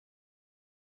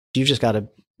You just got to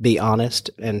be honest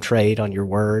and trade on your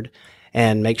word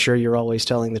and make sure you're always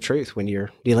telling the truth when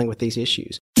you're dealing with these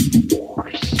issues.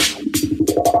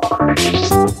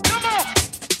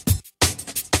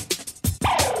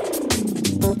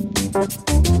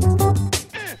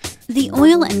 The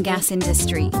oil and gas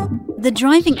industry, the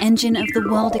driving engine of the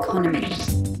world economy,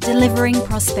 delivering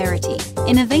prosperity,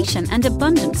 innovation, and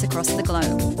abundance across the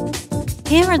globe.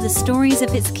 Here are the stories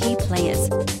of its key players,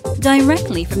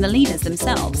 directly from the leaders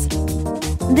themselves.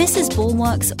 This is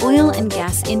Bulwark's Oil and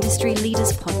Gas Industry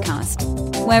Leaders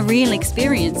Podcast, where real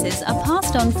experiences are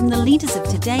passed on from the leaders of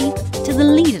today to the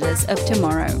leaders of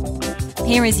tomorrow.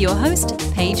 Here is your host,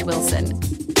 Paige Wilson.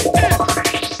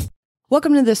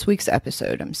 Welcome to this week's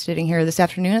episode. I'm sitting here this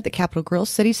afternoon at the Capitol Grill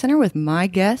City Center with my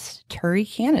guest, Thure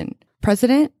Cannon,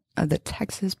 president of the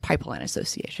Texas Pipeline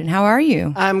Association. How are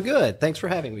you? I'm good. Thanks for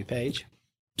having me, Paige.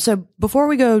 So before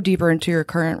we go deeper into your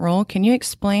current role, can you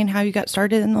explain how you got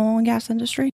started in the oil and gas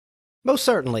industry? Most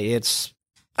certainly.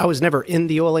 I was never in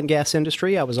the oil and gas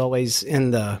industry. I was always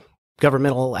in the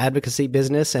governmental advocacy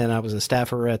business, and I was a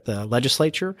staffer at the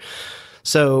legislature.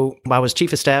 So I was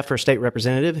chief of staff for a state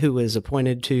representative who was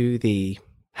appointed to the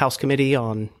House Committee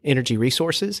on Energy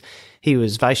Resources. He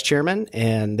was vice chairman,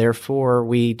 and therefore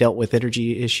we dealt with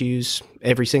energy issues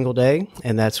every single day.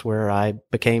 And that's where I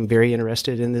became very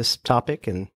interested in this topic.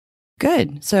 And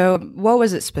good. So what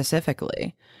was it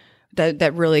specifically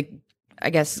that really,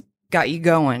 I guess, got you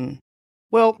going?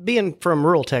 Well, being from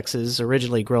rural Texas,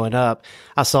 originally growing up,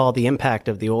 I saw the impact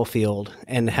of the oil field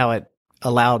and how it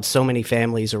allowed so many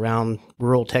families around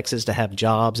rural Texas to have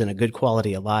jobs and a good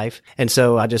quality of life. And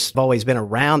so I just have always been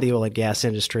around the oil and gas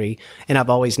industry, and I've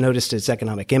always noticed its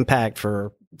economic impact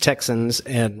for Texans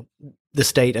and the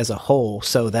state as a whole.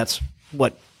 So that's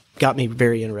what got me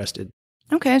very interested.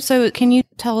 Okay. So can you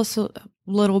tell us a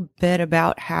little bit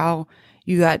about how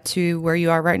you got to where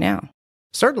you are right now?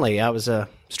 Certainly. I was a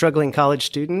struggling college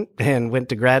student and went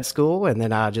to grad school, and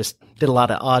then I just did a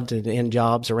lot of odd and end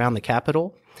jobs around the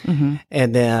Capitol. Mm-hmm.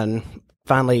 And then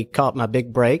finally caught my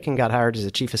big break and got hired as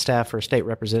a chief of staff for a state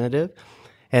representative,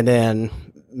 and then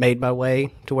made my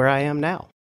way to where I am now.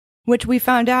 Which we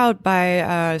found out by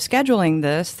scheduling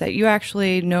this, that you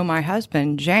actually know my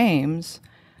husband, James,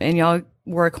 and y'all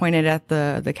were acquainted at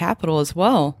the Capitol as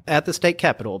well. At the state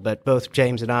Capitol, but both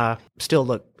James and I still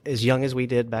look as young as we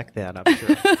did back then, I'm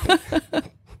sure.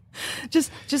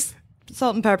 just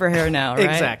salt and pepper hair now,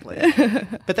 right? Exactly.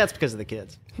 But that's because of the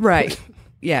kids. Right.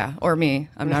 Yeah, or me.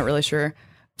 I'm not really sure.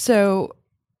 So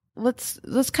let's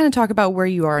kind of talk about where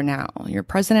you are now. You're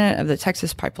president of the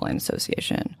Texas Pipeline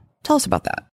Association. Tell us about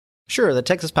that. Sure. The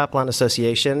Texas Pipeline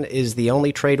Association is the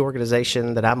only trade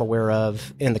organization that I'm aware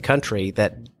of in the country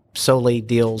that solely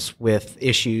deals with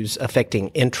issues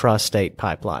affecting intrastate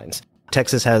pipelines.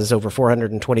 Texas has over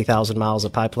 420,000 miles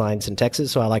of pipelines in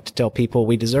Texas, so I like to tell people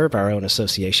we deserve our own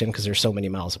association because there's so many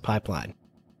miles of pipeline.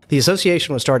 The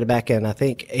association was started back in, I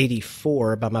think,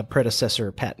 1984 by my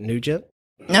predecessor, Pat Nugent.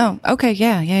 Oh, okay.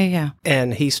 Yeah.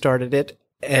 And he started it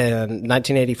in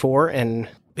 1984, and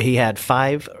he had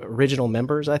 5 original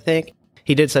members, I think.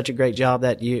 He did such a great job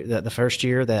that year, that the first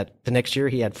year, that the next year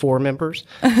he had 4 members.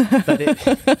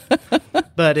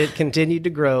 But it continued to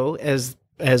grow as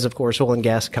of course, oil and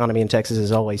gas economy in Texas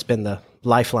has always been the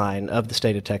lifeline of the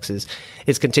state of Texas.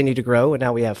 It's continued to grow, and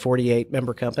now we have 48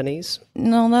 member companies.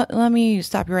 No, let me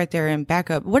stop you right there and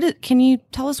back up. Can you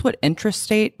tell us what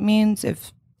intrastate means,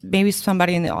 if maybe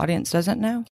somebody in the audience doesn't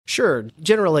know? Sure.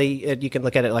 Generally, you can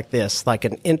look at it like this. Like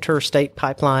an interstate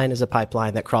pipeline is a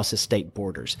pipeline that crosses state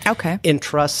borders. Okay.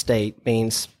 Intrastate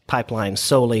means pipeline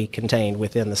solely contained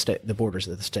within the borders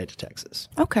of the state of Texas.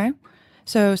 Okay.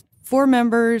 So 4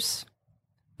 members.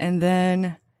 And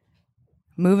then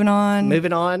moving on,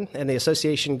 and the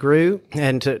association grew.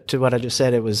 And to what I just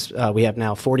said, it was we have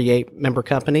now 48 member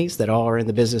companies that all are in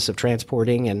the business of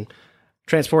transporting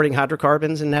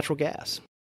hydrocarbons and natural gas.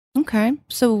 Okay.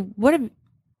 So what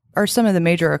are some of the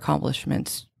major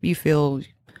accomplishments you feel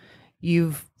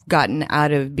you've gotten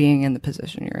out of being in the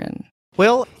position you're in?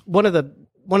 Well, one of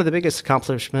the biggest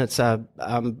accomplishments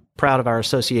I'm proud of our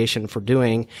association for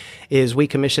doing is we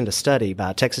commissioned a study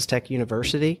by Texas Tech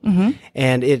University, mm-hmm.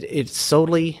 and it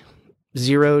solely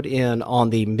zeroed in on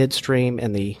the midstream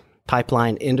and the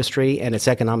pipeline industry and its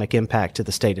economic impact to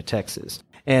the state of Texas.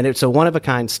 And it's a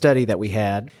one-of-a-kind study that we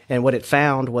had, and what it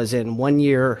found was in 1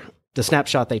 year, the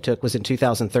snapshot they took was in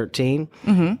 2013,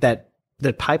 mm-hmm. that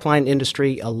the pipeline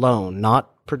industry alone,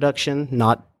 not production,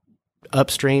 not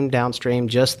upstream, downstream,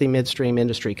 just the midstream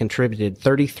industry contributed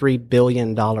 $33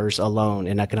 billion alone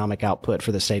in economic output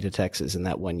for the state of Texas in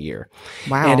that 1 year.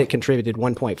 Wow. And it contributed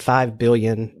 $1.5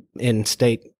 billion in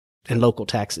state in local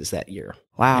taxes that year.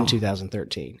 Wow. In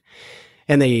 2013.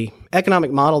 And the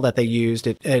economic model that they used,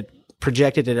 it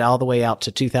projected it all the way out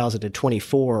to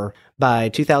 2024. By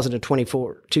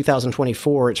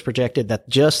 2024, it's projected that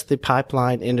just the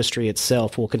pipeline industry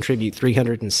itself will contribute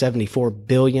 $374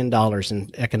 billion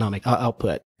in economic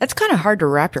output. That's kind of hard to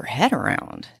wrap your head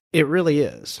around. It really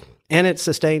is. And it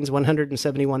sustains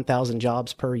 171,000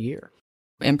 jobs per year.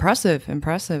 Impressive.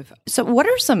 So what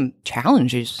are some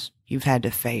challenges you've had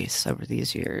to face over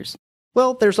these years?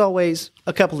 Well, there's always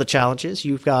a couple of challenges.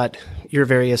 You've got your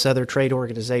various other trade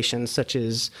organizations, such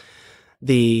as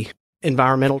the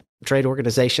environmental trade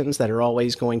organizations that are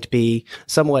always going to be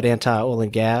somewhat anti-oil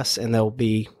and gas, and they'll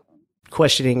be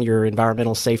questioning your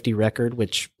environmental safety record,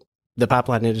 which the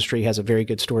pipeline industry has a very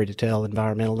good story to tell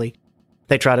environmentally.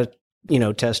 They try to,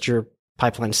 test your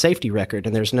pipeline safety record,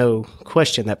 and there's no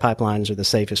question that pipelines are the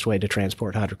safest way to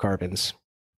transport hydrocarbons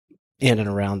in and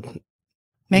around.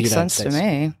 Makes sense to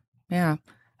me. Yeah.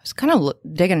 I was kind of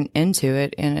digging into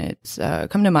it, and it's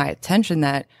come to my attention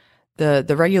that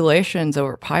the regulations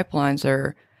over pipelines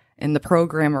are, and the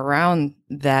program around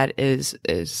that is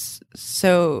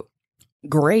so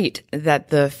great that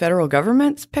the federal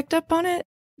government's picked up on it.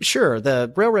 Sure.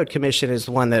 The Railroad Commission is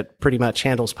the one that pretty much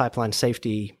handles pipeline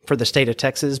safety for the state of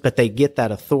Texas, but they get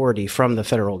that authority from the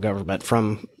federal government,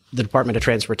 from the Department of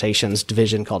Transportation's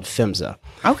division called PHMSA.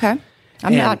 Okay.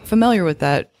 I'm not familiar with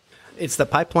that. It's the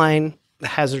Pipeline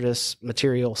Hazardous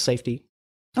Material Safety.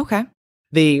 Okay.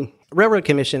 The Railroad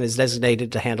Commission is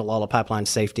designated to handle all of pipeline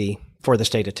safety for the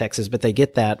state of Texas, but they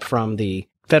get that from the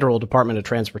Federal Department of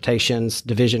Transportation's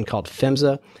division called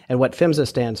PHMSA. And what PHMSA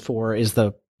stands for is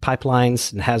the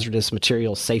Pipelines and Hazardous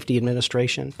Materials Safety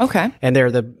Administration. Okay. And they're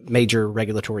the major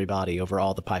regulatory body over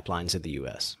all the pipelines in the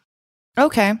U.S.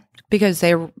 Okay. Because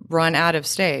they run out of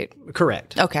state.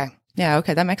 Correct. Okay. Yeah,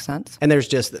 okay. That makes sense. And there's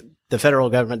just the federal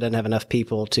government doesn't have enough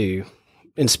people to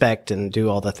inspect and do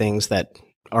all the things that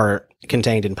are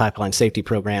contained in pipeline safety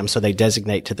programs. So they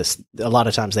designate a lot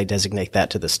of times they designate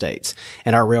that to the states.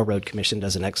 And our Railroad Commission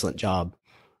does an excellent job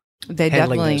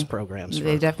handling those programs.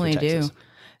 They definitely do.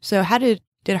 So how did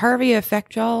Harvey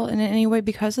affect y'all in any way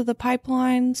because of the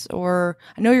pipelines? Or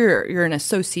I know you're an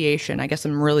association. I guess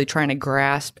I'm really trying to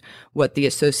grasp what the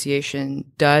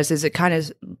association does. Is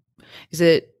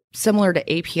it similar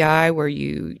to API where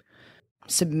you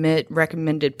submit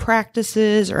recommended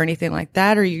practices or anything like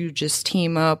that, or you just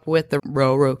team up with the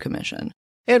Railroad Commission?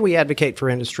 And we advocate for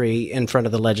industry in front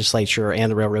of the legislature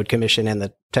and the Railroad Commission and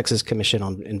the Texas Commission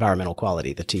on Environmental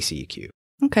Quality, the TCEQ.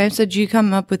 Okay, so did you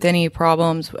come up with any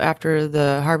problems after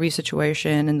the Harvey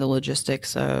situation and the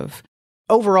logistics of?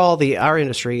 Overall, our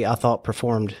industry, I thought,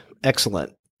 performed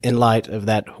excellent in light of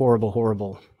that horrible,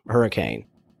 horrible hurricane.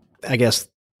 I guess,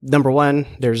 number one,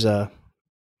 there's a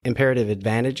imperative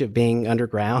advantage of being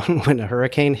underground when a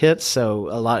hurricane hits, so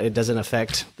it doesn't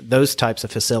affect those types of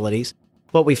facilities.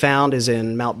 What we found is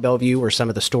in Mount Bellevue, where some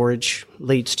of the storage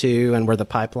leads to and where the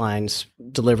pipelines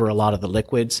deliver a lot of the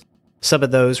liquids, some of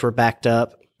those were backed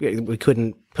up. We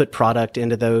couldn't put product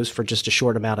into those for just a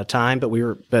short amount of time,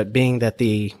 but being that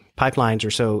the pipelines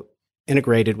are so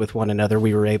integrated with one another,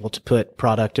 we were able to put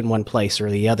product in one place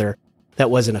or the other that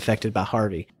wasn't affected by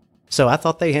Harvey. So I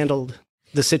thought they handled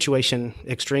the situation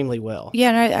extremely well. Yeah,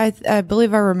 and I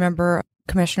believe I remember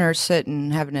Commissioner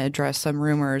Sitton having to address some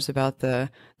rumors about the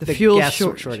fuel gas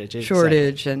shortage.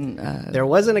 Exactly. And there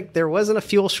wasn't a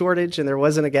fuel shortage and there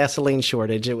wasn't a gasoline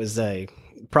shortage. It was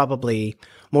probably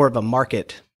more of a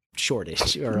market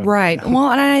shortage. Right.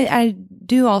 Well, and I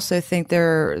do also think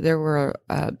there were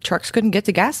trucks couldn't get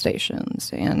to gas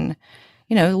stations and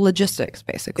logistics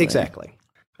basically. Exactly.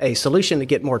 A solution to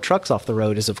get more trucks off the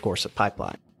road is of course a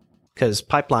pipeline. Because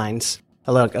pipelines,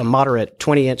 a moderate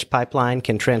 20-inch pipeline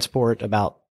can transport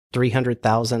about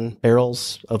 300,000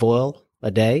 barrels of oil a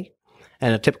day,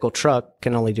 and a typical truck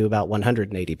can only do about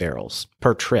 180 barrels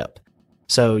per trip.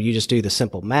 So you just do the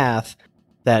simple math,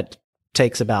 that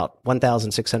takes about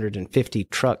 1,650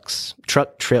 truck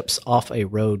trips off a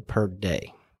road per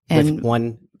day with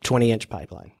one 20-inch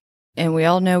pipeline. And we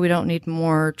all know we don't need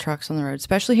more trucks on the road,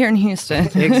 especially here in Houston.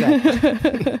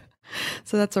 Exactly.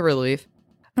 So that's a relief.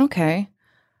 Okay.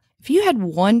 If you had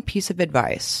one piece of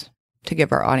advice to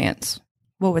give our audience,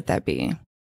 what would that be?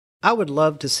 I would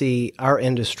love to see our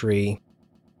industry,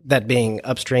 that being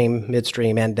upstream,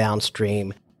 midstream, and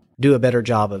downstream, do a better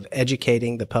job of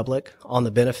educating the public on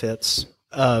the benefits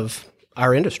of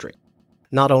our industry.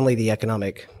 Not only the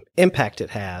economic impact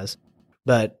it has,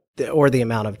 or the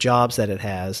amount of jobs that it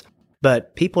has,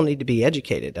 but people need to be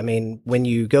educated. I mean, when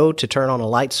you go to turn on a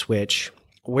light switch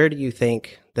where do you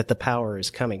think that the power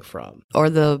is coming from? Or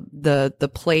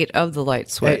the plate of the light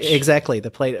switch. Exactly,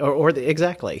 the plate,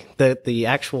 exactly. The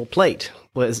actual plate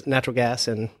was natural gas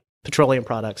and petroleum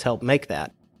products help make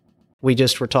that. We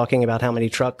just were talking about how many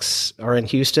trucks are in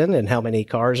Houston and how many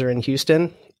cars are in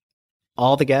Houston.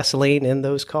 All the gasoline in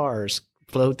those cars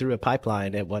flowed through a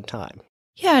pipeline at one time.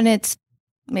 Yeah, and it's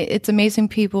amazing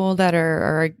people that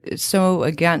are so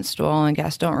against oil and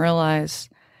gas don't realize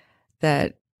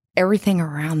that everything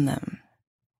around them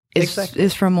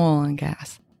is from oil and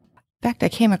gas. In fact, I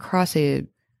came across I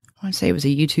want to say it was a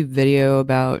YouTube video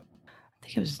about, I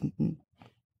think it was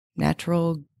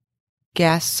natural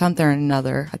gas something or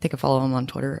another. I think I follow them on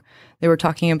Twitter. They were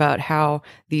talking about how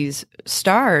these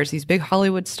stars, these big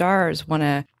Hollywood stars, want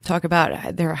to talk about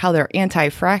how they're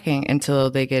anti-fracking until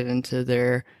they get into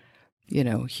their,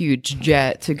 huge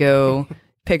jet to go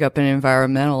pick up an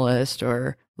environmentalist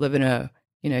or live in a,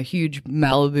 huge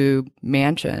Malibu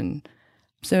mansion.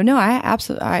 So no,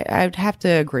 I'd have to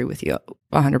agree with you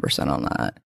 100% on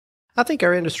that. I think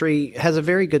our industry has a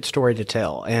very good story to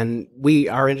tell, and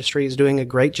our industry is doing a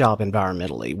great job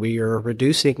environmentally. We are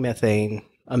reducing methane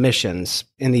emissions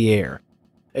in the air.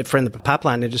 From the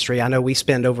pipeline industry, I know we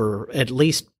spend at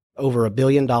least over $1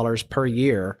 billion per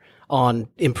year on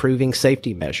improving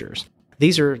safety measures.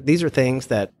 These are things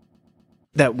that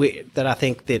I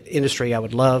think that industry, I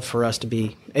would love for us to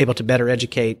be able to better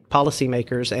educate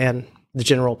policymakers and the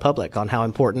general public on how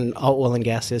important oil and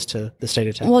gas is to the state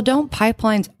of Texas. Well, don't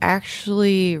pipelines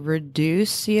actually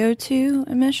reduce CO2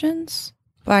 emissions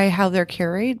by how they're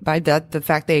carried? By the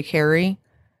fact they carry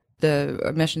the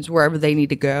emissions wherever they need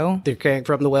to go? They're carrying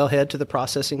from the wellhead to the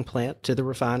processing plant to the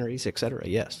refineries, et cetera,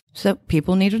 yes. So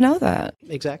people need to know that.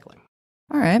 Exactly.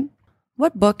 All right.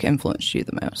 What book influenced you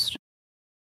the most?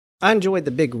 I enjoyed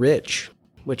The Big Rich,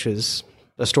 which is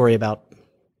a story about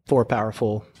 4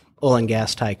 powerful oil and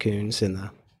gas tycoons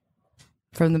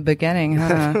from the beginning,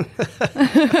 huh?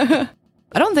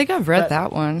 I don't think I've read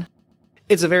that one.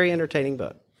 It's a very entertaining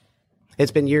book.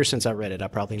 It's been years since I read it. I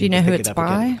probably need to pick it up again.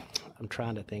 Do you know who it's by? I'm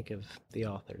trying to think of the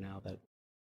author now.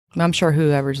 I'm sure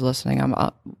whoever's listening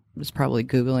is probably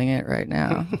Googling it right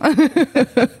now.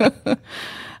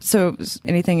 So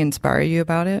anything inspire you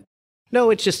about it?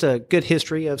 No, it's just a good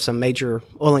history of some major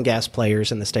oil and gas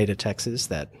players in the state of Texas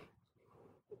that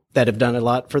have done a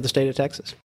lot for the state of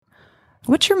Texas.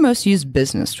 What's your most used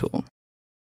business tool?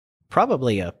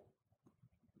 Probably a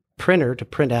printer to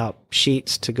print out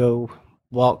sheets to go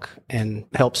walk and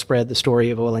help spread the story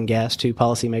of oil and gas to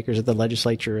policymakers at the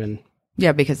legislature. And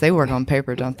yeah, because they work on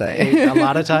paper, don't they? A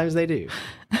lot of times they do.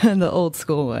 The old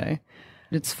school way.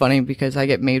 It's funny because I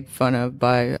get made fun of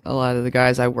by a lot of the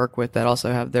guys I work with that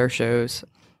also have their shows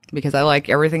because I like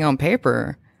everything on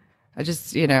paper. I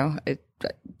just,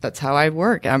 that's how I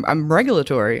work. I'm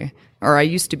regulatory, or I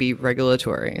used to be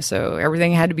regulatory. So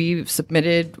everything had to be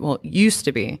submitted, used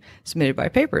to be submitted by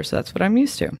paper. So that's what I'm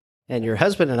used to. And your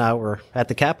husband and I were at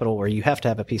the Capitol where you have to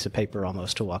have a piece of paper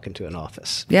almost to walk into an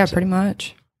office. Yeah, pretty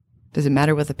much. Does it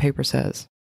matter what the paper says?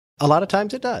 A lot of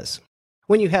times it does.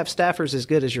 When you have staffers as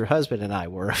good as your husband and I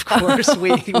were, of course,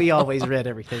 we always read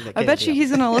everything that came I bet you he's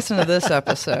going to listen to this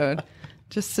episode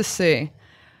just to see.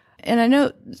 And I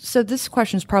know, so this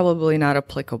question is probably not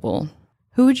applicable.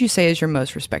 Who would you say is your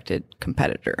most respected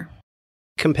competitor?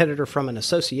 Competitor from an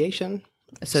association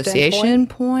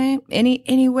point?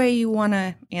 Any way you want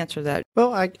to answer that?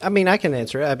 Well, I can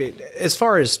answer it. I mean, as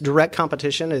far as direct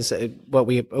competition is what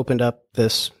we opened up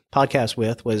this podcast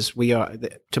with was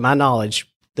to my knowledge,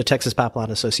 the Texas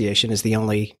Pipeline Association is the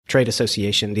only trade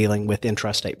association dealing with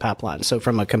intrastate pipelines. So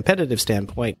from a competitive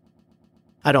standpoint,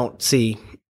 I don't see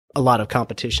a lot of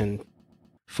competition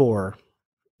for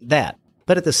that.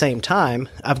 But at the same time,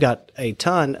 I've got a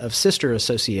ton of sister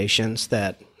associations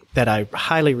that I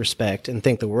highly respect and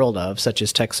think the world of, such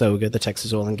as TexOGA, the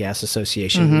Texas Oil and Gas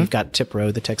Association. Mm-hmm. We've got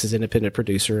TIPRO, the Texas Independent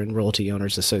Producer and Royalty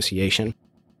Owners Association.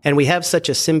 And we have such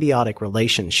a symbiotic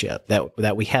relationship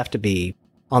that we have to be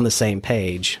on the same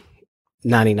page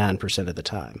 99% of the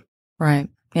time. Right.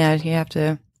 Yeah, you have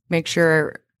to make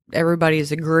sure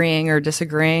everybody's agreeing or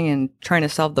disagreeing and trying to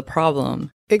solve the problem.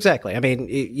 Exactly. I mean,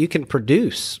 you can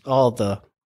produce all the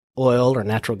oil or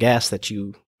natural gas that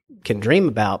you can dream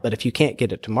about, but if you can't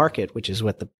get it to market, which is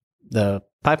what the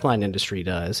pipeline industry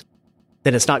does,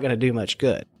 then it's not going to do much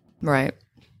good. Right.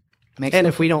 And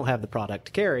if we don't have the product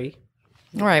to carry...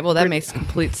 Right. Well, that makes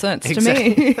complete sense to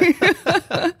me.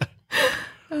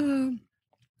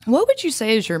 What would you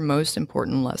say is your most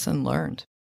important lesson learned?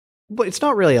 Well, it's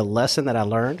not really a lesson that I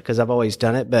learned because I've always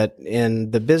done it, but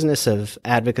in the business of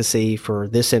advocacy for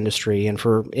this industry and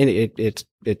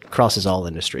it crosses all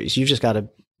industries. You've just got to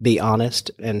be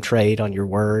honest and trade on your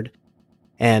word,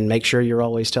 and make sure you're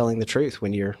always telling the truth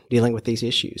when you're dealing with these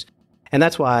issues. And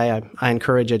that's why I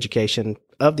encourage education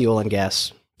of the oil and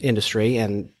gas industry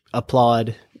and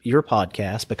applaud your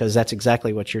podcast, because that's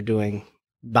exactly what you're doing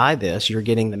by this. You're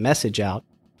getting the message out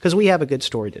because we have a good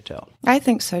story to tell. I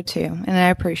think so too. And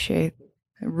I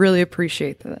really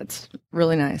appreciate that. That's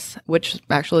really nice, which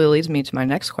actually leads me to my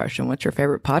next question. What's your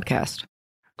favorite podcast?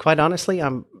 Quite honestly,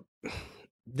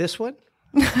 this one.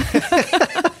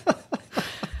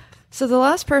 So the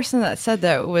last person that said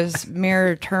that was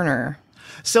Mayor Turner.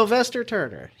 Sylvester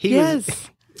Turner.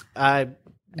 I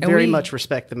very much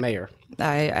respect the mayor.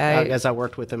 As I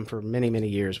worked with him for many, many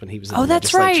years when he was in the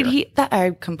legislature. That's right.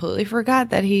 I completely forgot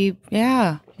that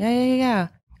yeah.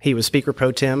 He was Speaker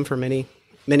Pro Tem for many,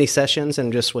 many sessions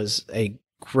and just was a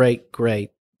great,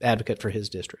 great advocate for his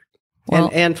district.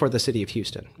 And for the city of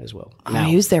Houston as well.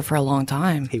 He was there for a long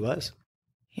time. He was.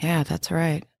 Yeah, that's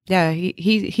right. Yeah,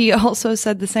 he also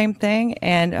said the same thing,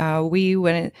 and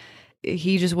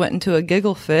he just went into a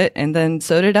giggle fit, and then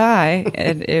so did I,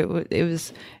 and it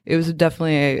was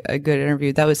definitely a good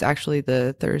interview. That was actually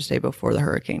the Thursday before the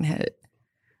hurricane hit.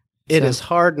 It is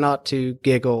hard not to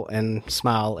giggle and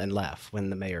smile and laugh when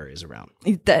the mayor is around.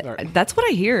 That's what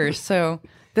I hear. So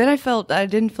then I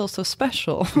didn't feel so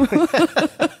special.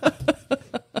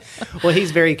 Well,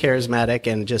 he's very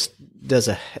charismatic and just does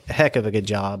a heck of a good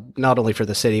job, not only for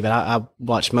the city, but I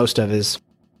watched most of his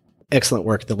excellent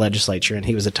work at the legislature, and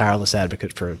he was a tireless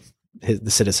advocate for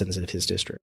the citizens of his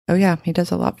district. Oh, yeah. He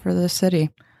does a lot for the city.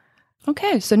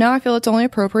 Okay, so now I feel it's only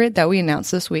appropriate that we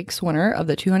announce this week's winner of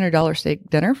the $200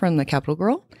 steak dinner from the Capitol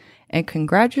Grill. And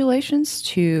congratulations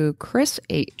to Chris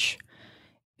H.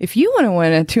 If you want to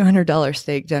win a $200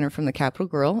 steak dinner from the Capitol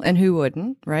Grill, and who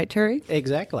wouldn't, right, Terry?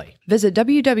 Exactly. Visit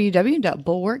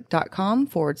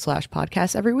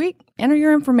www.bulwark.com/podcast every week. Enter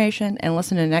your information and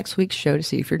listen to next week's show to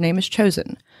see if your name is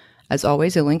chosen. As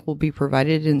always, a link will be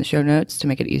provided in the show notes to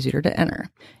make it easier to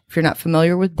enter. If you're not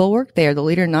familiar with Bulwark, they are the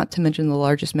leader, not to mention the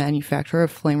largest manufacturer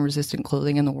of flame-resistant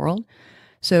clothing in the world.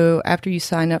 So after you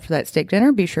sign up for that steak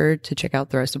dinner, be sure to check out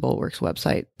the rest of Bulwark's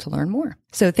website to learn more.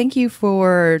 So thank you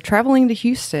for traveling to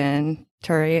Houston,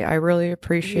 Terry. I really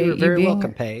appreciate you being You're very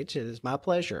welcome, Paige. It is my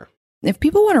pleasure. If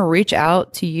people want to reach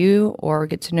out to you or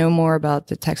get to know more about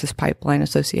the Texas Pipeline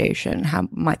Association, how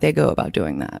might they go about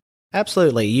doing that?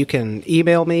 Absolutely. You can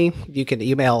email me. You can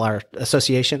email our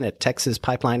association at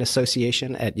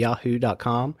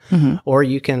texaspipelineassociation@yahoo.com, or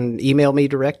you can email me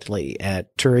directly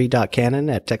at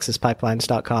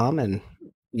thure.cannon@texaspipelines.com, and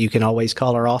you can always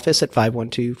call our office at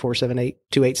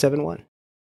 512-478-2871.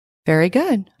 Very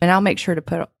good. And I'll make sure to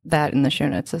put that in the show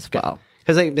notes as well.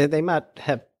 Because they might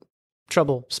have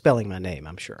trouble spelling my name,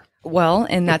 I'm sure. Well,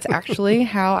 and that's actually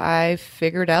how I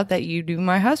figured out that you do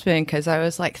my husband, because I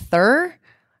was like, Thure?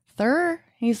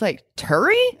 He's like,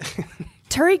 Thure?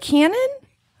 Thure Cannon?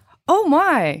 Oh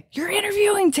my, you're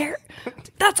interviewing Thure.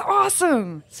 That's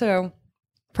awesome. So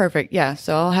perfect. Yeah.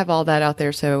 So I'll have all that out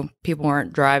there so people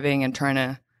aren't driving and trying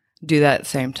to do that at the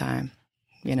same time,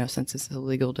 since it's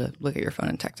illegal to look at your phone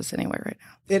in Texas anyway right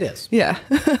now. It is. Yeah.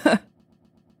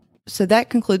 So that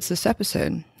concludes this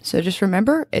episode. So just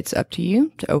remember, it's up to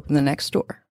you to open the next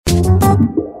door.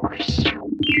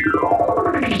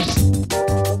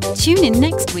 Tune in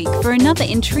next week for another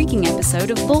intriguing episode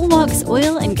of Bulwark's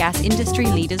Oil and Gas Industry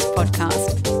Leaders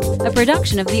Podcast, a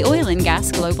production of the Oil and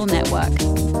Gas Global Network.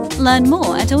 Learn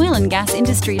more at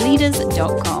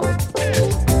oilandgasindustryleaders.com.